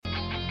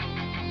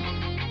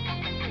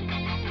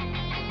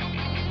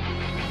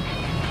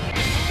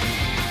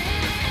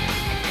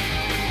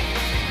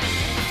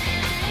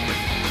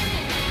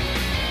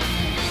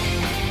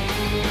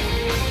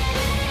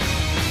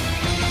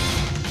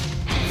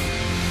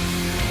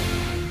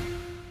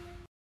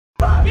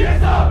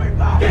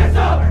Get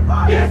some!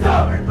 Get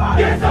some!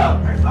 Get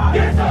some!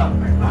 Get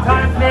some!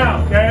 Time's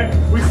now,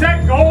 okay? We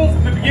set goals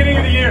at the beginning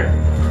of the year.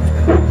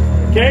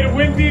 Okay, to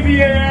win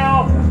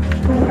BBAL,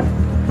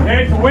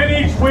 okay, to win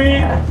each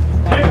week,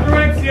 get through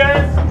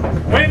NCS,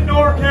 win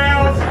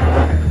NorCals,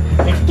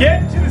 and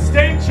get to the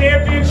state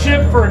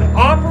championship for an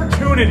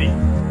opportunity.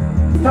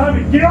 It's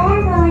time to get on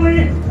them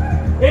early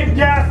and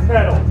gas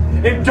pedal.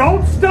 And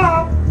don't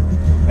stop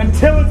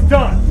until it's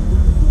done.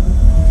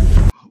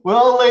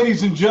 Well,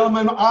 ladies and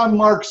gentlemen, I'm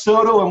Mark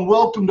Soto, and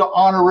welcome to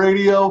Honor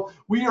Radio.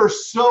 We are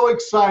so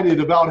excited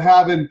about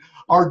having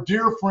our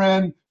dear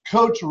friend,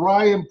 Coach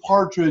Ryan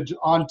Partridge,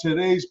 on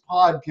today's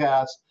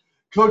podcast.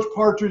 Coach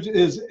Partridge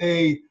is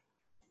a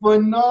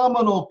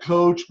phenomenal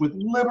coach with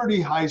Liberty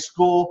High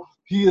School.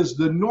 He is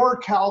the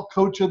NorCal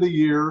Coach of the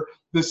Year,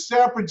 the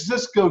San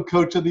Francisco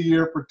Coach of the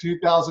Year for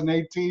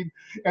 2018,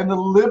 and the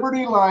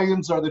Liberty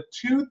Lions are the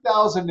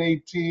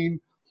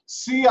 2018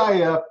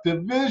 CIF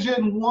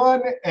Division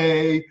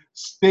 1A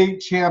state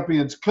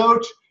champions.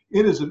 Coach,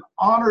 it is an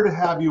honor to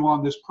have you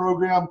on this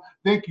program.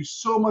 Thank you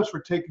so much for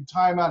taking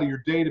time out of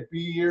your day to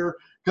be here.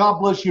 God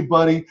bless you,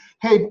 buddy.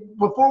 Hey,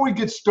 before we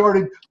get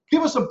started,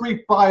 give us a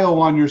brief bio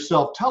on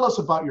yourself. Tell us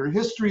about your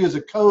history as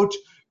a coach.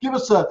 Give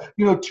us 2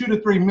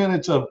 to 3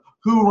 minutes of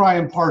who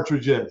Ryan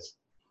Partridge is.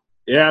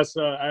 Yeah,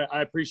 so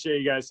I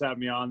appreciate you guys having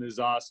me on. This is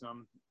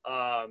awesome.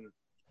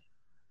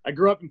 I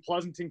grew up in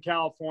Pleasanton,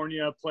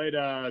 California, played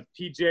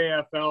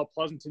PJFL,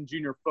 Pleasanton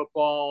Junior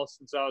Football,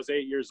 since I was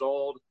 8 years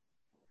old.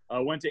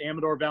 Went to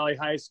Amador Valley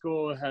High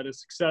School, had a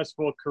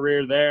successful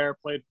career there,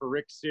 played for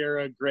Rick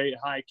Sierra, great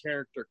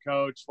high-character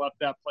coach, left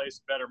that place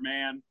a better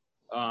man.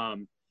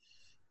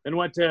 Then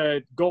went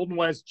to Golden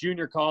West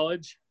Junior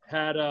College,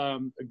 had a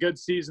good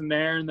season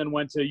there, and then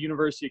went to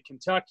University of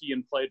Kentucky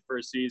and played for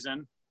a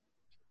season.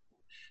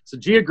 So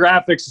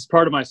geographics is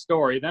part of my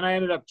story. Then I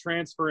ended up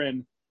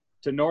transferring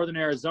to Northern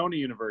Arizona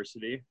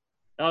University.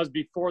 That was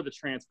before the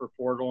transfer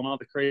portal and all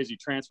the crazy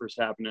transfers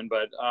happening.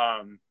 But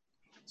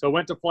so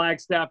went to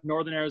Flagstaff,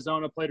 Northern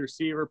Arizona, played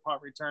receiver,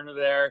 punt returner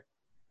there.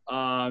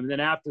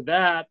 Then after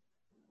that,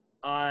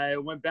 I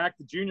went back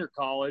to junior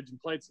college and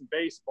played some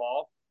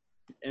baseball.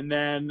 And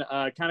then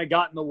kind of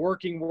got in the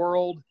working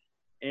world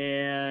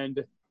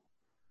and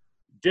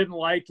didn't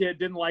like it,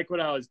 didn't like what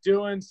I was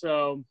doing.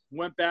 So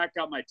went back,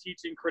 got my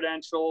teaching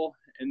credential,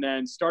 and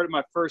then started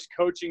my first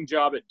coaching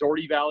job at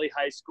Doherty Valley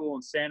High School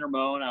in San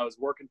Ramon. I was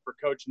working for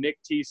Coach Nick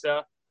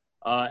Tisa.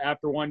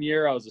 After 1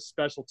 year, I was a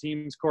special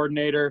teams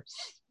coordinator.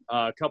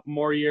 A couple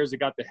more years, I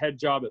got the head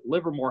job at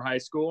Livermore High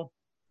School.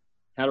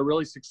 Had a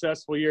really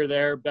successful year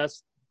there,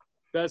 best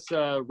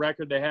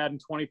record they had in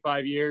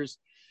 25 years.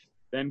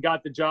 Then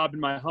got the job in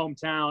my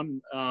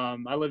hometown.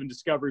 I live in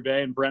Discovery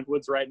Bay, and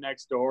Brentwood's right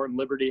next door, and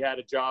Liberty had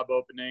a job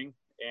opening.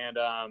 And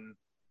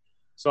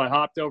so I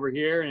hopped over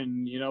here,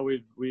 and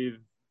we've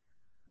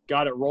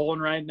got it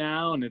rolling right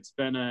now, and it's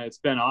been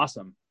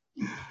awesome.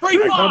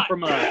 3-5.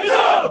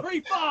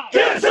 3-5.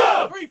 Get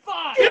some!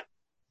 3-5.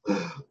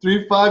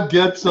 3-5,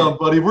 get some,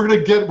 buddy. We're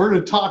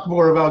gonna talk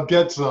more about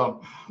get some.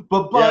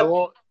 But yeah,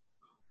 well,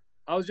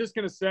 I was just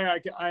gonna say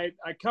I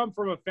come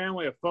from a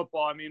family of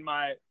football. I mean,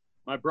 my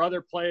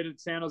brother played at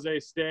San Jose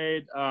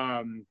State.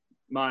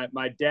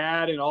 My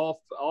dad and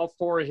all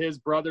four of his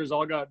brothers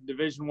all got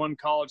Division I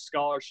college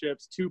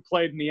scholarships. 2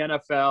 played in the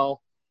NFL.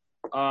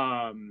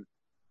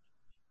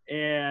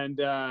 And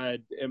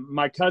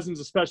my cousin's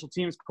a special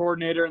teams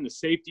coordinator and the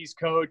safeties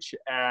coach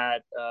at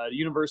the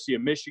University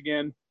of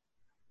Michigan.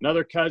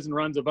 Another cousin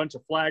runs a bunch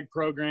of flag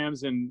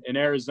programs in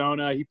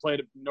Arizona. He played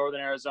at Northern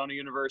Arizona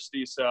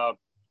University. So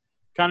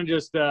kind of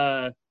just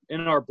in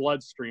our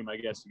bloodstream, I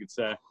guess you could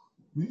say.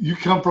 You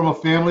come from a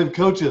family of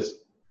coaches.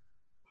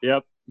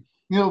 Yep.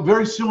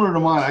 Very similar to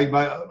mine.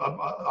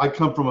 I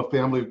come from a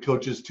family of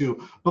coaches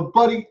too. But,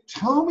 buddy,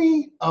 tell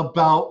me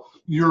about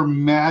your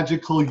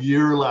magical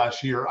year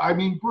last year. I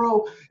mean,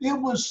 bro, it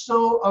was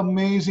so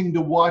amazing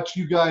to watch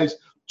you guys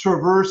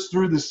traverse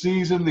through the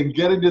season and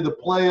get into the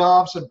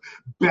playoffs and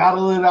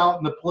battle it out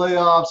in the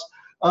playoffs.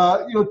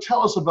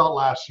 Tell us about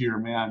last year,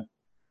 man.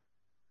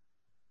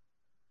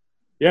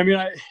 Yeah, I mean,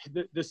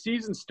 the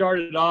season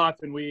started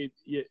off, and we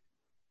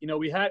knew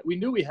we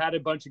had a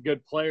bunch of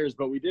good players,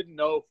 but we didn't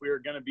know if we were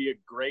going to be a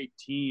great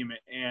team.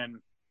 And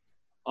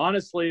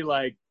honestly,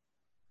 like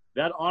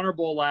that Honor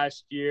Bowl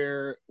last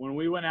year, when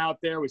we went out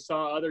there, we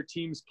saw other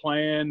teams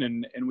playing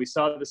and we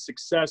saw the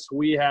success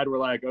we had. We're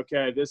like,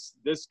 okay, this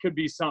could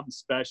be something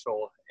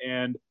special.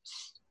 And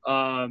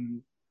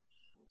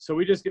so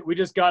we just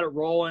got it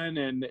rolling,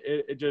 and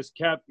it just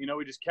kept,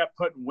 we just kept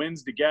putting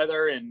wins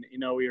together, and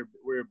we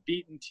were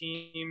beating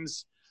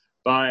teams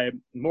by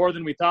more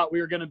than we thought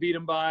we were going to beat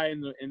them by,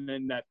 and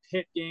then that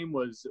Pitt game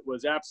was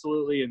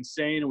absolutely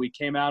insane, and we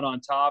came out on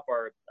top.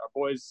 Our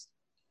boys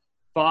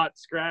fought,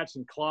 scratched,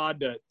 and clawed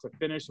to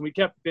finish, and we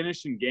kept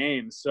finishing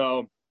games.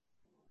 So,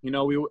 we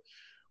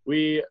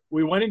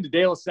went into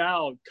De La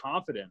Salle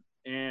confident,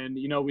 and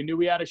we knew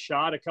we had a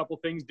shot. A couple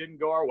things didn't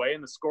go our way,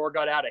 and the score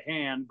got out of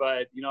hand.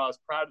 But I was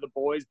proud of the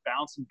boys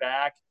bouncing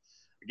back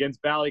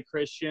against Valley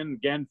Christian,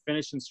 again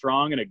finishing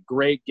strong in a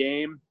great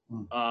game.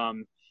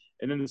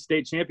 And then the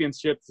state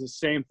championship, the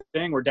same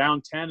thing. We're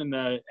down 10 in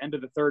the end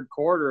of the third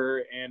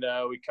quarter, and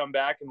we come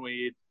back and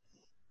we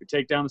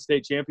take down the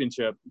state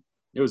championship.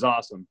 It was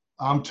awesome.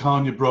 I'm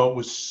telling you, bro, it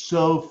was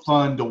so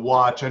fun to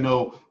watch. I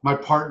know my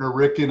partner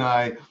Rick and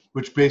I,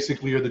 which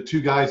basically are the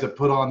two guys that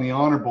put on the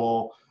Honor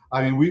Bowl,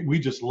 I mean, we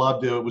just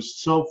loved it. It was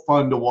so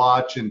fun to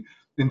watch and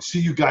see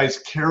you guys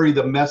carry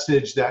the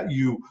message that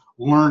you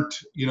learned,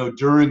 you know,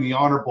 during the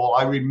Honor Bowl.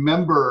 I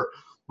remember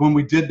when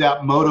we did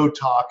that Moto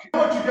Talk. I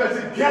want you guys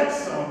to get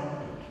some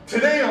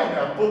today on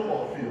that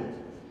football field.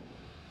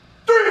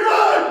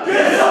 3-5!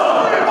 Get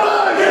some!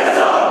 3-5! Get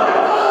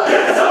some!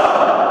 Get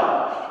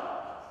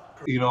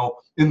some! You know,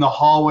 in the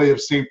hallway of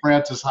St.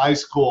 Francis High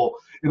School,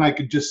 and I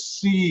could just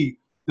see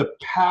the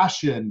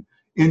passion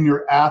in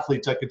your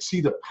athletes. I could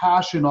see the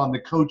passion on the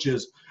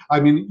coaches. I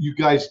mean, you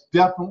guys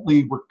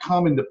definitely were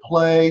coming to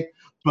play,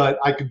 but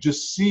I could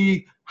just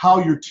see how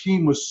your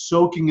team was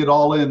soaking it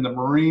all in. The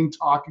Marine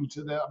talking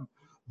to them,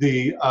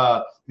 the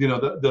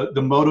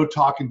Moto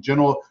Talk in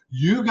general.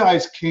 You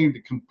guys came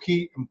to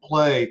compete and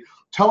play.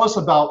 Tell us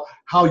about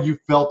how you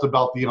felt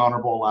about the Honor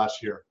Bowl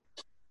last year.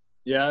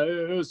 Yeah,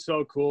 it was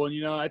so cool. And,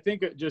 you know, I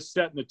think it just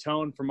setting the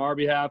tone from our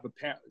behalf.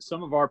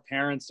 Some of our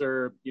parents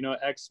are, you know,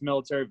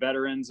 ex-military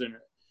veterans.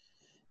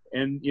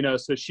 And you know,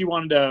 so she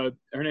wanted to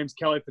 – her name's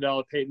Kelly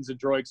Fidella, Peyton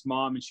Zadroik's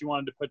mom, and she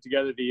wanted to put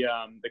together the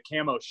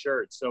camo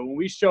shirts. So when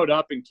we showed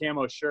up in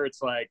camo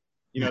shirts, like,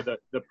 you know,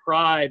 the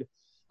pride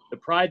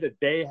that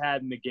they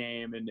had in the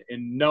game and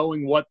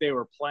knowing what they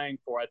were playing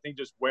for, I think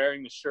just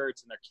wearing the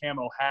shirts and their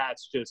camo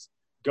hats, just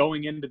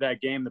going into that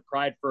game, the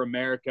pride for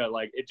America,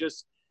 like it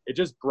just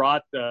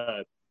brought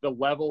the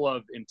level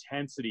of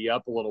intensity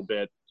up a little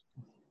bit.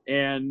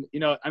 And,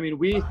 you know, I mean,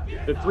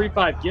 the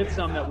 3-5 get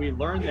some that we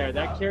learned there,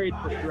 that carried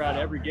throughout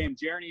every game.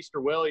 Jaron Easter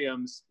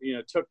Williams, you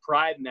know, took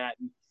pride in that.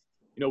 And,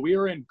 you know, we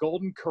were in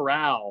Golden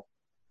Corral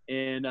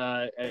in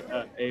a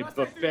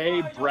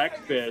buffet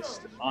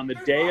breakfast on the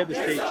day of the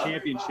state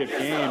championship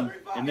game,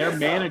 and their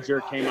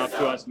manager came up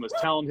to us and was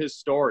telling his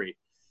story.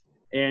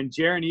 And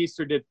Jaron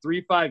Easter did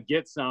 3-5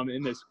 get some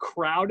in this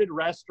crowded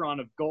restaurant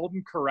of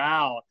Golden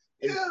Corral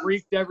and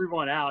freaked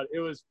everyone out.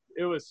 It was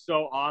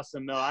so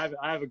awesome, though. I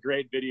have a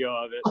great video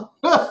of it.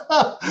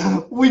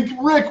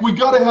 Rick, we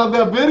got to have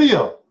that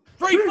video.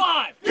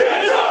 3-5!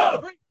 Get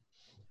up!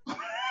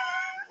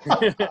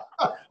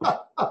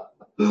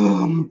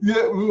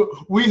 Yeah,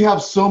 we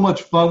have so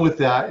much fun with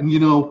that. And, you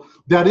know,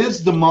 that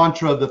is the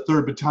mantra of the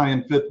 3rd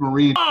Battalion, 5th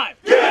Marine. 5!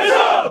 Get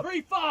up!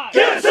 3-5!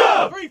 Get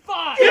up!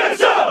 3-5!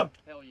 Get up!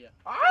 Hell yeah.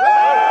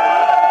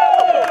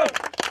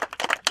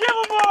 Give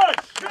him one!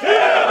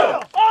 Yeah!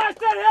 Oh, I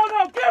said hell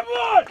no! Give him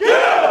one!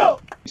 Yeah!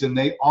 And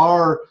they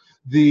are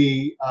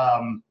the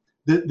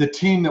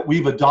team that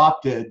we've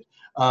adopted.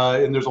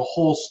 And there's a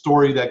whole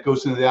story that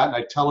goes into that. And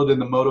I tell it in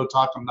the Moto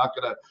Talk. I'm not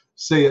going to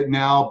say it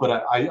now,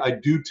 but I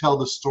do tell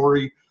the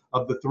story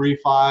of the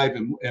 3-5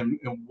 and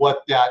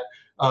what that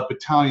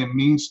battalion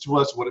means to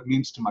us, what it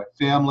means to my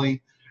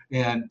family,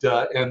 and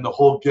the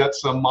whole get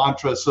some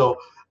mantra. So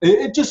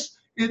I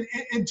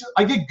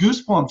get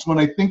goosebumps when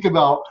I think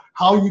about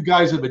how you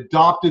guys have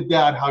adopted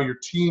that, how your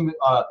team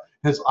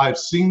I've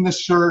seen the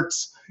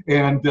shirts,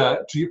 and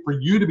for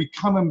you to be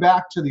coming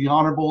back to the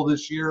Honor Bowl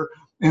this year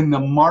in the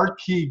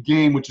marquee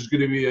game, which is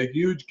going to be a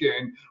huge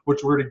game,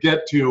 which we're going to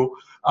get to.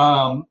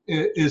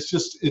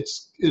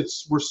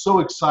 We're so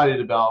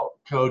excited about,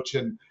 Coach,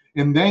 and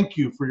thank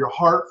you for your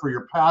heart, for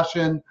your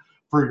passion,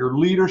 for your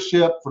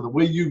leadership, for the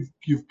way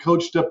you've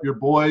coached up your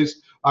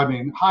boys. I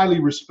mean, highly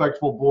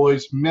respectful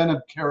boys, men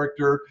of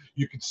character.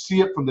 You could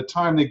see it from the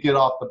time they get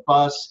off the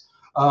bus,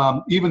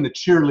 even the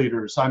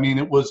cheerleaders. I mean,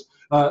 it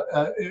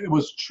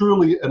was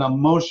truly an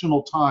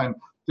emotional time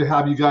to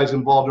have you guys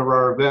involved in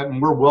our event,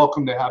 and we're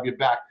welcome to have you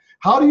back.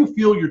 How do you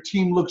feel your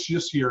team looks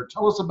this year?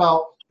 Tell us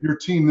about your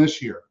team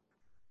this year.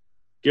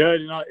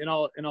 Good, and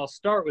I'll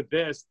start with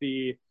this.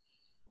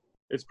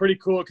 It's pretty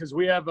cool because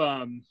we have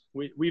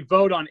we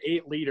vote on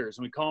 8 leaders,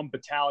 and we call them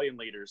battalion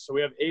leaders. So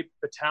we have 8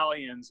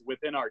 battalions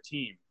within our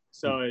team.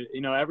 So you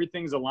know,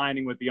 everything's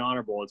aligning with the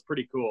Honor Bowl. It's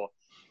pretty cool.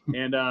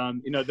 And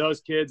you know, those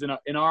kids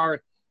in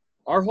our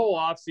whole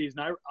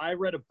offseason, I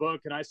read a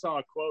book and I saw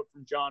a quote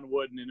from John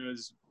Wooden, and it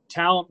was,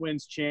 "Talent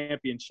wins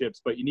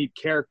championships, but you need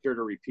character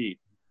to repeat."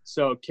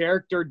 So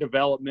character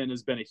development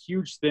has been a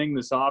huge thing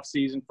this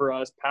offseason for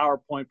us.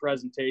 PowerPoint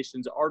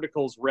presentations,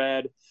 articles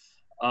read,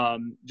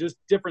 just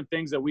different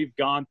things that we've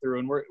gone through,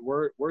 and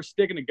we're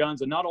sticking to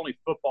guns, and not only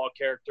football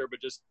character, but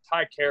just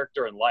high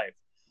character in life.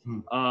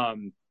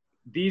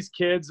 These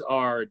kids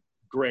are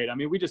great. I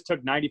mean, we just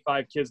took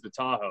 95 kids to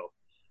Tahoe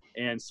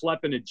and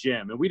slept in a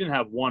gym, and we didn't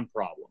have one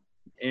problem.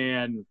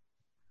 And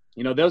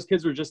you know, those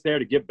kids were just there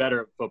to get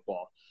better at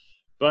football.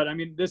 But, I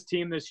mean, this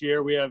team this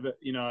year, we have,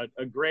 you know,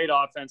 a great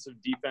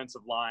offensive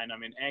defensive line. I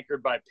mean,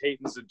 anchored by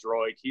Peyton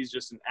Zadroik. He's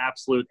just an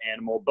absolute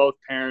animal. Both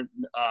parents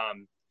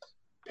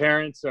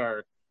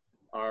are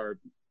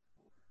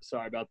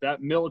sorry about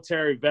that,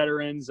 military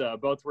veterans.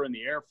 Both were in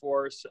the Air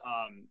Force.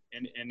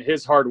 And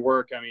his hard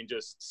work, I mean,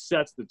 just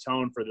sets the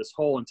tone for this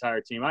whole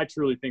entire team. I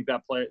truly think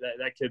that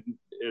kid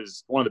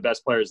is one of the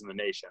best players in the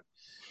nation.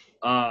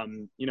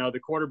 You know, the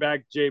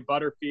quarterback, Jay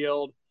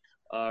Butterfield,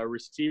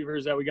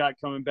 receivers that we got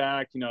coming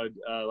back, you know,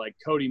 like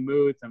Cody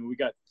Muth. I mean, we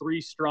got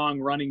 3 strong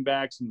running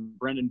backs, and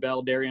Brendan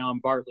Bell,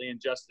 Darion Bartley, and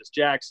Justice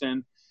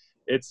Jackson.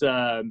 It's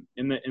in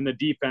the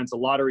defense, a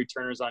lot of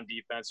returners on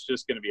defense,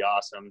 just going to be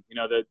awesome. You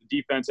know, the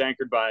defense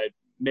anchored by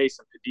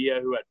Mason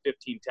Padilla, who had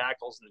 15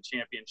 tackles in the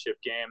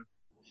championship game.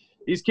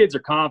 These kids are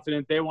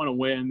confident. They want to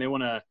win. They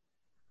want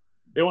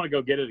to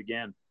go get it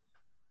again.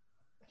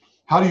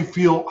 How do you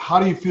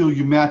feel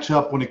you match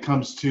up when it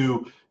comes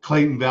to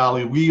Clayton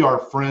Valley? We are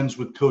friends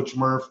with Coach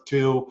Murph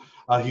too.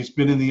 He's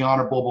been in the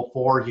Honor Bowl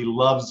before. He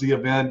loves the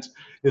event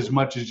as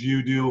much as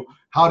you do.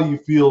 How do you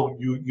feel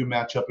you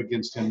match up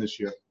against him this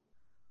year?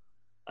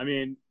 I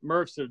mean,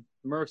 Murph's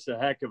a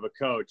heck of a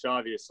coach.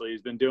 Obviously,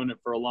 he's been doing it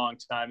for a long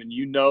time, and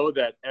you know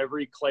that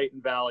every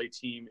Clayton Valley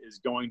team is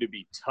going to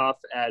be tough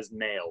as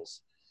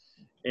nails.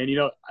 And, you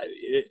know,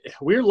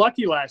 we were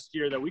lucky last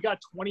year that we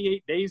got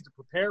 28 days to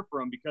prepare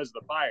for them because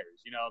of the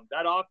fires. You know,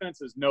 that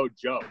offense is no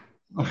joke.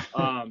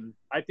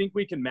 I think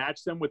we can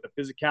match them with the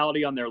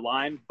physicality on their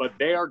line, but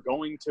they are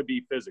going to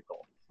be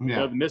physical. Yeah. You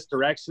know, the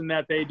misdirection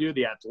that they do,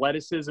 the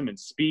athleticism and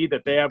speed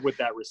that they have with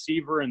that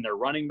receiver and their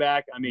running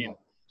back. I mean,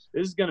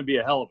 this is going to be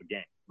a hell of a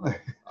game.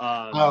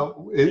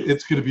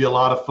 It's going to be a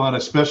lot of fun,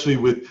 especially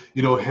with,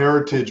 you know,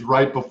 Heritage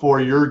right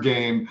before your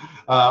game.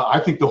 I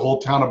think the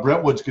whole town of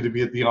Brentwood's going to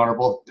be at the Honor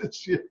Bowl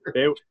this year.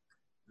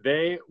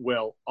 They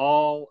will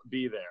all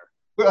be there.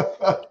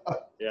 Yeah,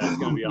 it's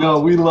going to be awesome. No,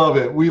 we love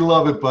it. We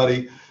love it,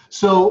 buddy.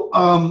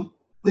 So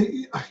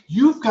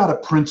you've got a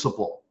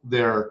principal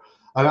there.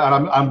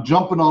 I'm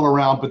jumping all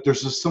around, but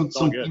there's just some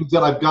things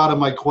that I've got in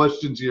my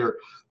questions here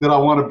that I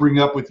want to bring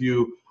up with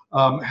you.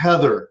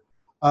 Heather.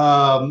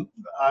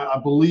 I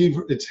believe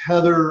it's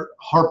Heather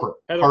Harper.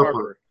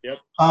 Harper. Yep.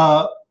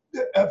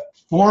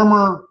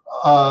 Former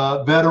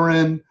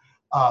veteran,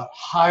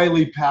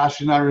 highly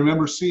passionate. I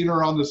remember seeing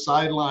her on the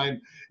sideline,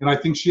 and I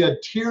think she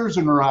had tears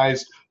in her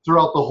eyes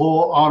throughout the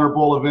whole Honor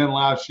Bowl event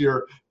last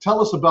year.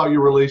 Tell us about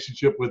your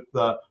relationship with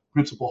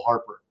Principal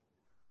Harper.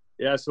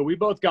 Yeah, so we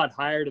both got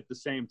hired at the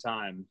same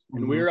time,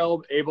 and we were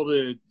able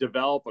to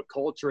develop a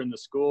culture in the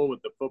school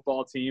with the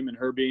football team and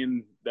her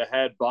being the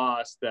head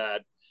boss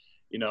that,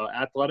 you know,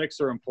 athletics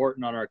are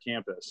important on our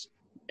campus.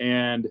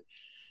 And,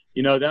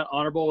 you know, that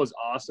Honor Bowl was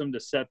awesome to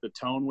set the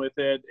tone with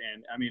it.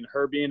 And, I mean,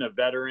 her being a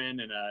veteran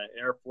and an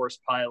Air Force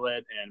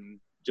pilot and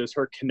just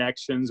her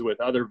connections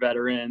with other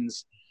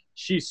veterans,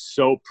 she's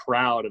so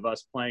proud of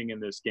us playing in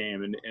this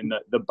game and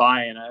the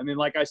buy-in. I mean,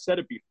 like I said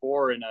it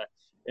before in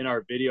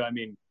our video, I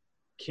mean,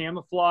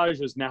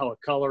 camouflage is now a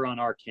color on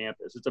our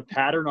campus. It's a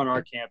pattern on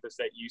our campus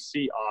that you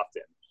see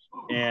often.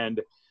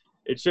 And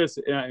it's just,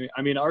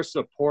 I mean, our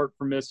support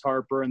for Miss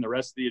Harper and the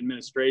rest of the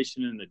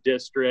administration and the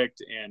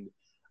district and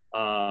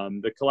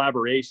the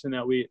collaboration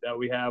that we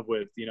have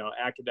with, you know,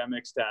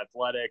 academics to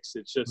athletics.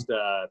 It's just,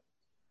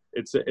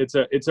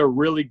 it's a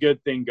really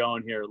good thing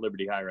going here at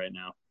Liberty High right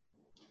now.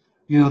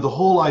 You know, the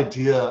whole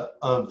idea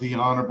of the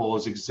Honor Bowl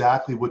is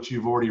exactly what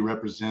you've already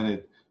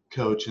represented,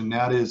 Coach, and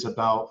that is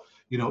about,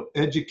 you know,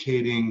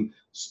 educating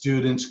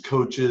students,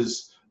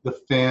 coaches, the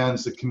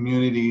fans, the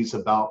communities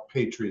about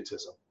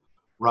patriotism.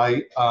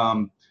 Right.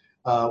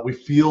 We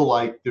feel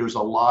like there's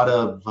a lot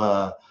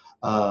of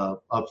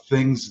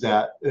things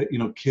that, you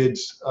know,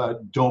 kids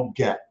don't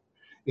get.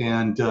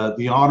 And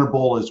the Honor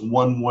Bowl is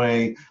one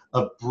way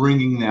of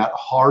bringing that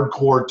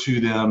hardcore to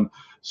them,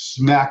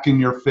 smack in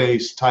your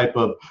face type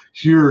of,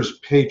 here's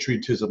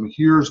patriotism.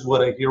 Here's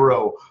what a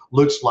hero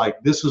looks like.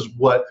 This is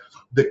what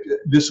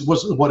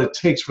it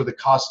takes for the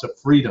cost of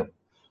freedom.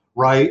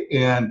 Right.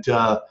 And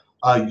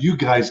you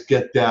guys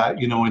get that,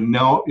 you know, and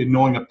now in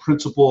knowing a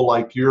principal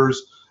like yours,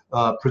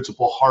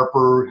 Principal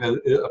Harper,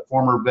 a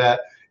former vet,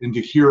 and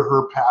to hear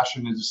her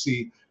passion and to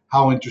see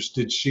how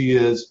interested she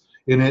is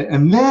in it.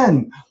 And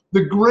then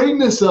the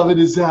greatness of it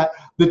is that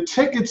the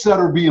tickets that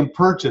are being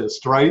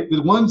purchased, right?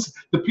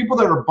 The people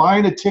that are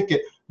buying a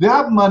ticket,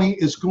 that money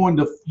is going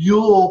to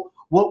fuel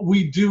what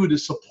we do to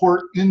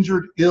support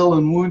injured, ill,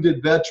 and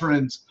wounded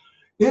veterans.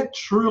 It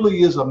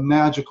truly is a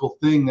magical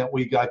thing that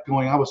we got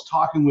going. I was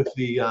talking with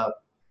the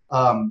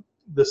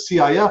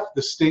CIF,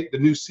 the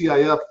new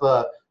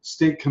CIF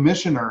state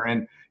commissioner,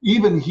 and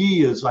even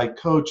he is like,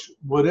 Coach,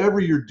 whatever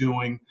you're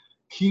doing,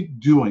 keep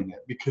doing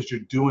it because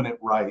you're doing it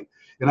right.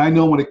 And I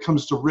know when it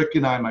comes to Rick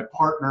and I, my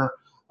partner,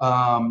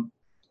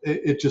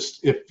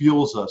 it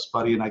fuels us,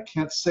 buddy. And I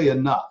can't say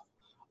enough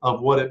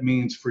of what it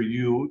means for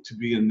you to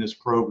be in this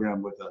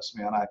program with us,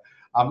 man.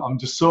 I'm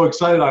just so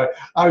excited.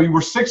 I mean,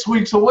 we're 6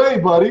 weeks away,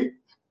 buddy.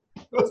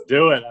 Let's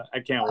do it. I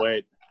can't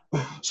wait.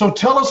 So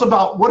tell us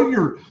about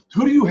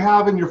who do you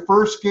have in your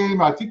first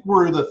game? I think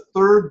we're the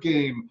third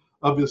game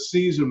of the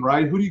season,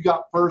 right? Who do you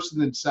got first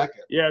and then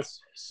second? Yes.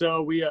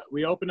 So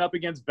we opened up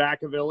against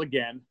Vacaville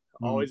again.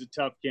 Always a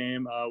tough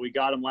game. We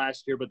got them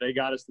last year, but they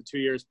got us the 2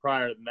 years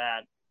prior than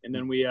that. And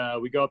then we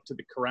go up to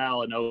the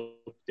Corral in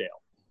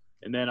Oakdale.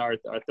 And then our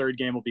third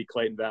game will be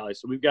Clayton Valley.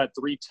 So we've got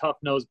three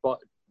tough-nosed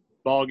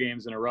ball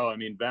games in a row. I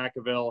mean,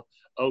 Vacaville,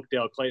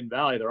 Oakdale, Clayton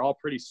Valley, they're all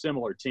pretty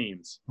similar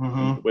teams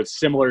with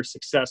similar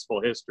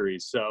successful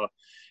histories. So,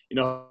 you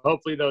know,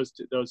 hopefully those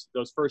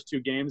first 2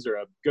 games are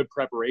a good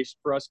preparation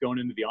for us going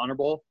into the Honor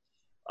Bowl.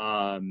 We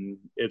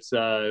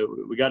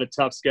got a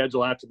tough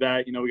schedule after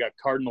that. You know, we got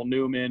Cardinal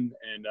Newman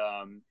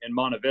and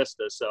Monte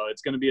Vista, so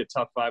it's going to be a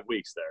tough 5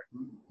 weeks there.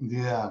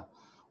 Yeah.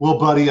 Well,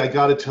 buddy, I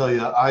got to tell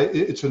you,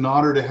 it's an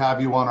honor to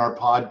have you on our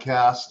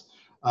podcast.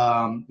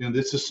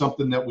 This is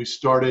something that we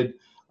started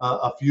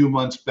a few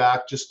months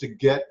back just to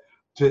get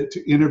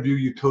to interview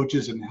you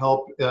coaches and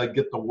help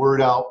get the word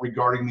out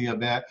regarding the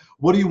event.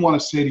 What do you want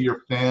to say to your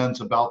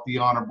fans about the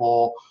Honor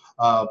Bowl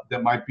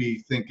that might be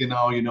thinking,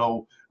 oh, you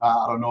know,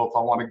 I don't know if I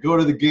want to go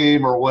to the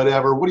game or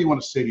whatever? What do you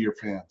want to say to your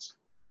fans?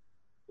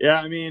 Yeah,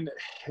 I mean,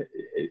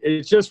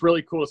 it's just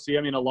really cool to see.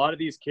 I mean, a lot of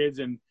these kids,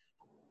 and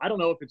I don't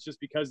know if it's just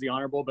because of the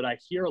Honor Bowl, but I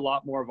hear a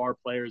lot more of our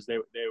players, they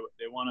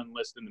want to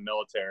enlist in the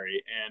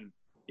military. And,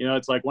 you know,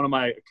 it's like one of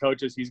my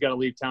coaches, he's got to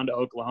leave town to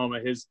Oklahoma.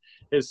 His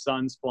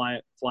son's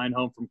flying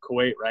home from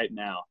Kuwait right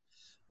now.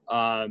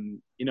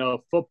 You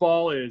know,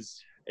 football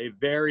is a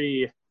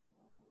very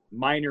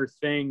minor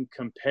thing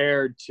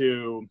compared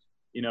to,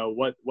 you know,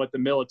 what the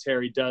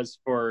military does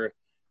for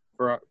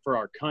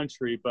our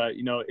country. But,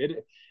 you know,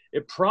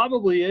 it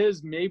probably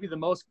is maybe the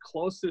most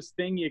closest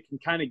thing you can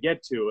kind of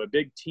get to a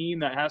big team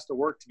that has to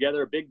work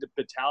together, a big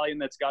battalion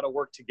that's got to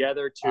work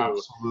together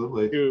to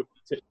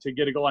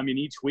get a goal. I mean,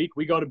 each week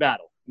we go to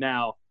battle.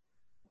 Now,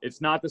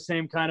 it's not the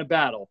same kind of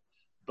battle,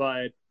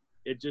 but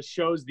it just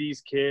shows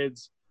these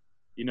kids,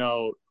 you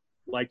know,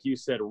 like you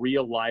said,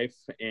 real life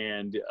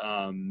and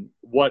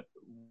what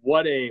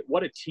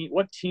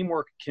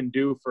teamwork can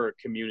do for a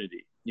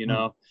community, you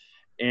know.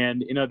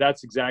 And, you know,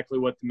 that's exactly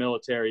what the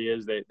military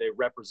is. They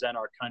represent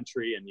our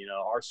country, and, you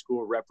know, our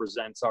school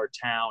represents our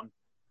town.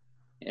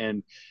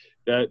 And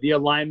the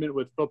alignment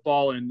with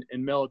football and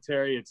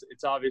military,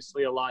 it's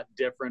obviously a lot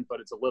different, but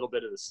it's a little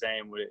bit of the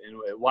same,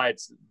 and why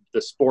it's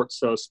the sport's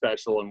so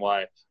special and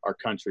why our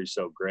country's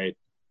so great.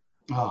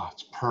 Oh,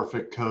 it's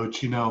perfect,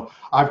 Coach. You know,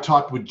 I've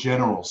talked with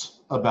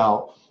generals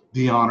about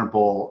the Honor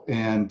Bowl,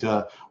 and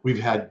we've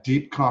had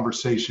deep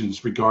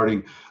conversations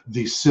regarding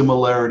the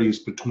similarities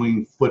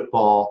between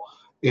football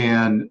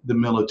and the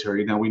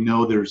military. Now, we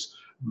know there's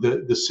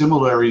the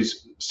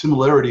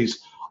similarities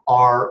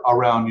are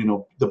around, you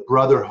know, the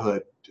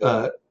brotherhood,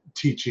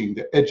 teaching,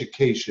 the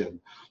education,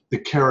 the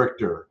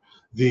character,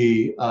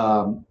 the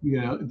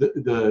you know,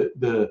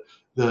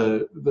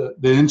 the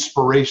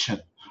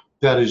inspiration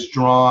that is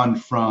drawn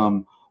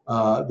from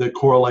the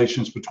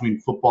correlations between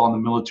football and the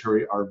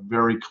military are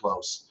very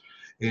close.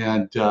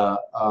 And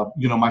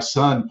you know, my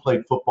son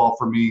played football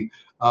for me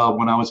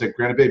when I was at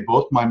Granite Bay.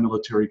 Both my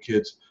military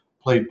kids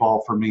played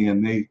ball for me,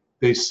 and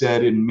they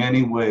said in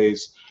many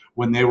ways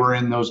when they were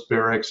in those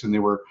barracks and they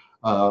were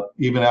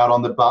even out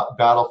on the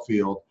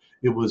battlefield,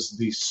 it was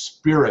the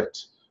spirit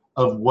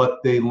of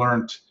what they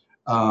learned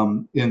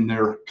in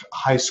their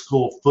high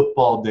school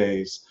football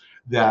days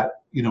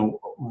that, you know,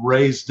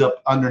 raised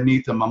up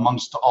underneath them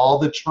amongst all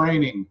the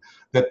training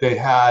that they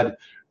had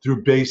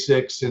through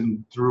basics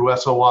and through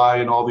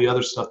SOI and all the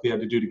other stuff they had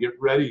to do to get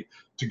ready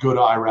to go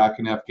to Iraq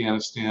and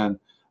Afghanistan.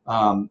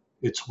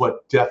 It's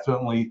what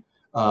definitely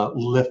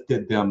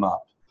lifted them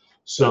up.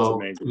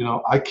 So, you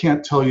know, I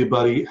can't tell you,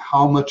 buddy,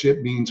 how much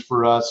it means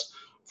for us,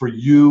 for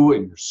you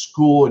and your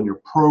school and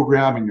your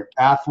program and your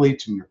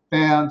athletes and your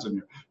fans and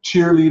your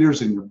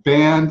cheerleaders and your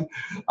band.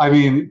 I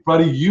mean,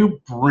 buddy,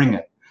 you bring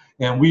it.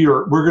 And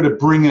we're going to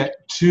bring it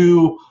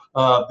to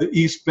the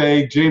East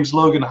Bay, James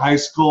Logan High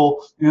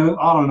School in,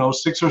 I don't know,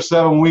 6 or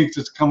 7 weeks.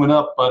 It's coming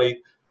up,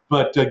 buddy.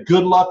 But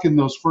good luck in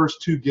those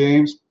first 2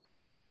 games.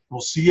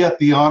 We'll see you at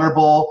the Honor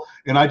Bowl,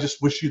 and I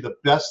just wish you the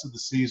best of the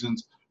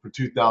seasons for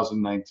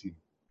 2019.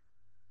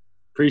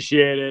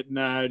 Appreciate it, and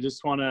I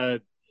just want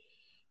to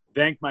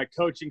thank my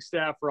coaching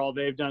staff for all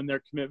they've done,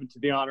 their commitment to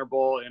the Honor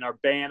Bowl, and our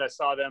band. I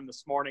saw them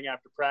this morning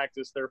after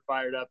practice. They're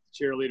fired up.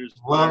 The cheerleaders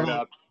are fired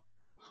up.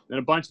 And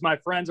a bunch of my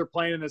friends are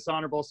playing in this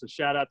Honor Bowl, so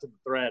shout out to the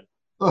Thread.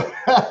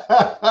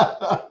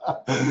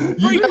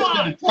 Free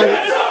five!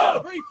 Get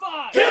some! Free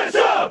five! Get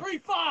some! Free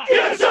five!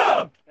 Get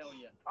some! Hell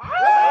yeah.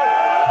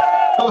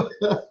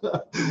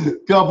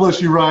 God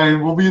bless you,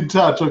 Ryan. We'll be in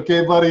touch,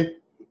 okay, buddy?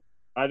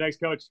 All right, thanks,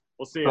 Coach.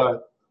 We'll see you.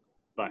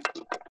 Bye.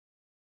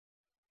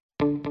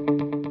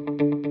 Bye.